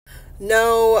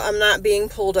No, I'm not being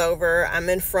pulled over. I'm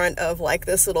in front of like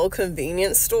this little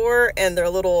convenience store, and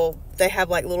they have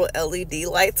like little LED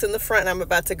lights in the front, and I'm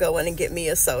about to go in and get me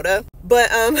a soda. But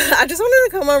I just wanted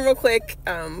to come on real quick.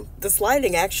 This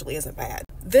lighting actually isn't bad.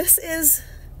 This is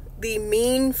the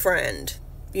mean friend.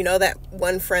 You know, that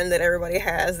one friend that everybody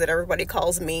has that everybody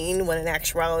calls mean, when in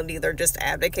actuality they're just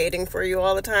advocating for you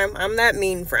all the time. I'm that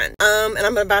mean friend. And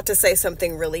I'm about to say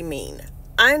something really mean.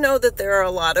 I know that there are a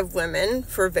lot of women,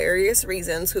 for various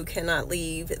reasons, who cannot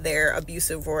leave their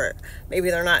abusive, or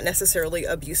maybe they're not necessarily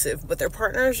abusive, but their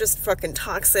partner is just fucking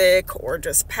toxic, or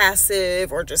just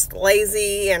passive, or just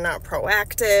lazy and not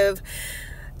proactive.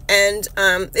 And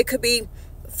it could be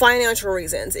financial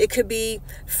reasons. It could be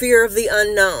fear of the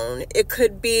unknown. It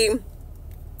could be,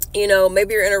 you know,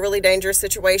 maybe you're in a really dangerous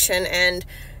situation and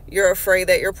you're afraid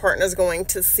that your partner is going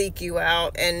to seek you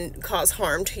out and cause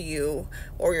harm to you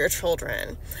or your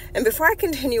children. And before I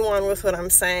continue on with what I'm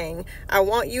saying, I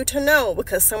want you to know,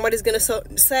 because somebody's going to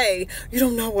say, you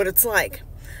don't know what it's like.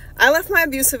 I left my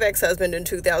abusive ex-husband in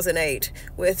 2008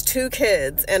 with 2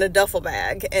 kids and a duffel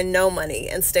bag and no money,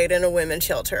 and stayed in a women's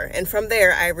shelter. And from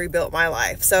there, I rebuilt my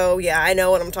life. So yeah, I know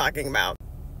what I'm talking about.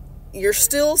 You're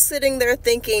still sitting there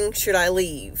thinking, should I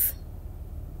leave?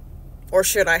 Or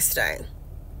should I stay?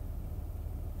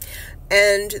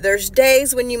 And there's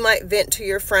days when you might vent to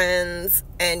your friends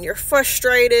and you're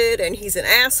frustrated and he's an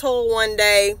asshole one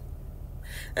day.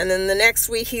 And then the next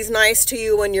week he's nice to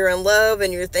you when you're in love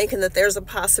and you're thinking that there's a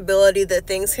possibility that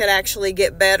things could actually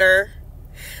get better.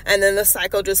 And then the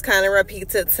cycle just kind of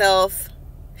repeats itself.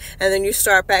 And then you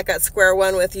start back at square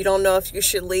one with, you don't know if you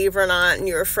should leave or not, and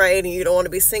you're afraid, and you don't want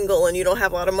to be single, and you don't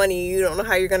have a lot of money, you don't know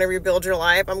how you're going to rebuild your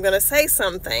life. I'm going to say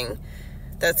something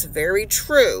that's very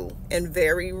true and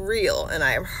very real. And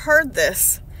I have heard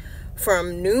this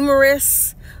from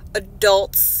numerous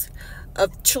adults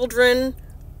of children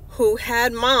who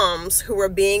had moms who were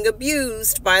being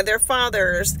abused by their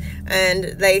fathers, and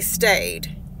they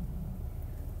stayed.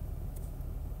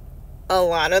 A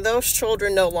lot of those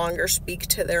children no longer speak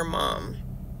to their mom.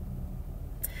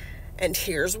 And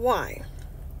here's why.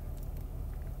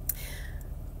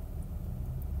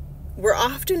 We're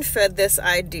often fed this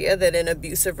idea that in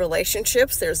abusive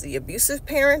relationships, there's the abusive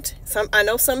parent.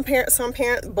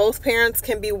 Both parents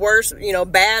can be worse,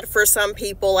 bad for some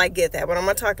people. I get that, but I'm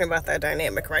not talking about that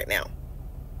dynamic right now.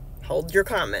 Hold your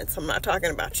comments. I'm not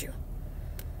talking about you.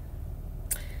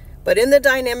 But in the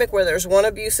dynamic where there's one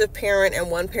abusive parent and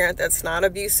one parent that's not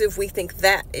abusive, we think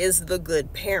that is the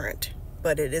good parent.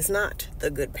 But it is not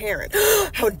the good parent.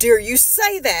 How dare you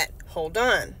say that? Hold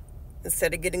on.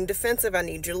 Instead of getting defensive, I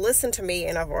need you to listen to me,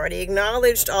 and I've already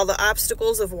acknowledged all the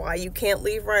obstacles of why you can't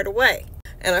leave right away.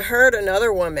 And I heard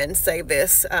another woman say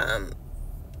this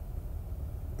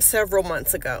several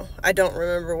months ago. I don't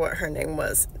remember what her name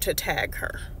was to tag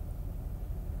her.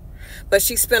 But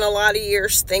she spent a lot of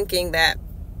years thinking that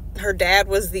her dad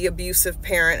was the abusive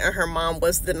parent and her mom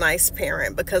was the nice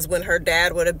parent, because when her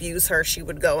dad would abuse her, she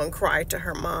would go and cry to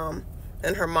her mom.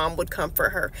 And her mom would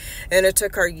comfort her. And it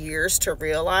took her years to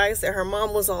realize that her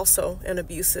mom was also an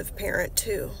abusive parent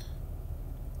too.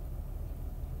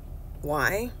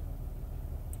 Why?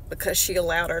 Because she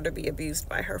allowed her to be abused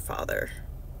by her father.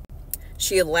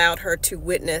 She allowed her to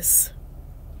witness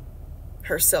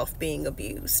herself being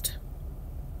abused.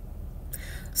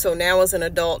 So now as an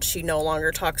adult, she no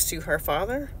longer talks to her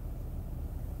father,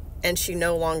 and she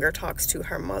no longer talks to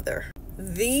her mother.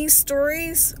 These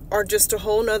stories are just a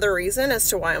whole nother reason as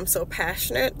to why I'm so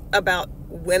passionate about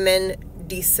women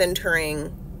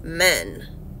decentering men.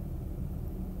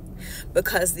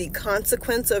 Because the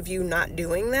consequence of you not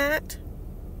doing that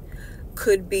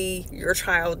could be your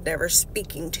child never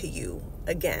speaking to you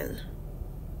again.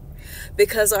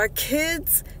 Because our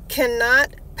kids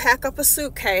cannot pack up a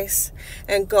suitcase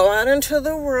and go out into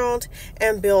the world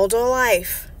and build a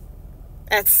life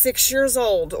at 6 years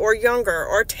old or younger,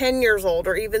 or 10 years old,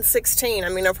 or even 16. I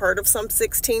mean, I've heard of some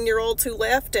 16-year-olds who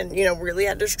left and, really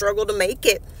had to struggle to make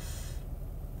it.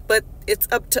 But it's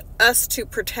up to us to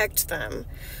protect them.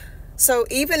 So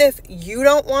even if you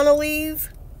don't want to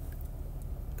leave,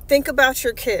 think about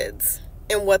your kids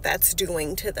and what that's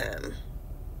doing to them.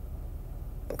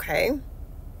 Okay?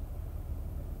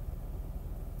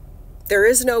 There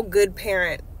is no good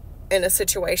parent in a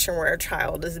situation where a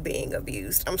child is being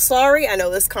abused. I'm sorry, I know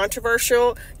this is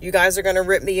controversial. You guys are going to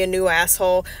rip me a new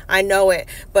asshole. I know it.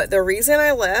 But the reason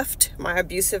I left my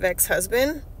abusive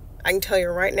ex-husband, I can tell you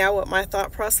right now what my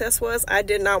thought process was. I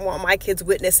did not want my kids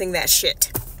witnessing that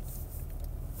shit.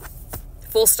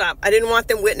 Full stop. I didn't want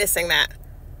them witnessing that.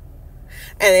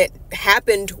 And it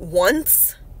happened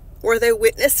once, where they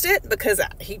witnessed it, because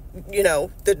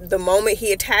the moment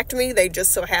he attacked me, they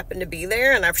just so happened to be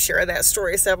there, and I've shared that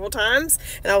story several times,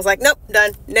 and I was like, nope,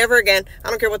 done, never again. I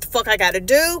don't care what the fuck I gotta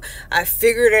do. I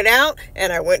figured it out,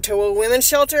 and I went to a women's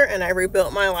shelter, and I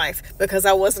rebuilt my life, because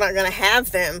I was not gonna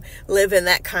have them live in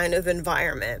that kind of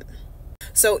environment.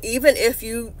 So even if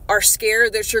you are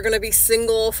scared that you're going to be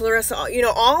single for the rest of,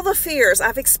 all the fears,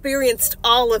 I've experienced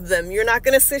all of them. You're not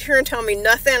going to sit here and tell me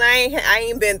nothing I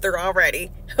ain't been through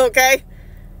already. Okay?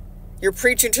 You're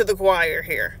preaching to the choir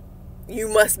here. You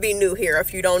must be new here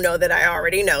if you don't know that I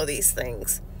already know these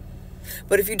things.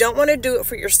 But if you don't want to do it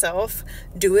for yourself,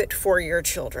 do it for your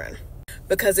children.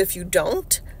 Because if you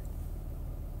don't,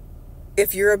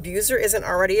 if your abuser isn't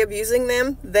already abusing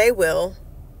them, they will.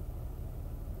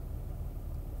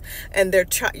 And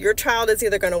your child is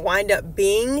either going to wind up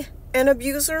being an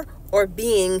abuser or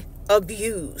being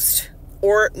abused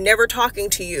or never talking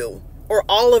to you or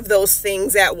all of those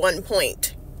things at one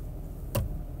point.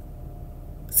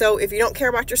 So if you don't care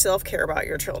about yourself, care about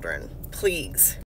your children, please.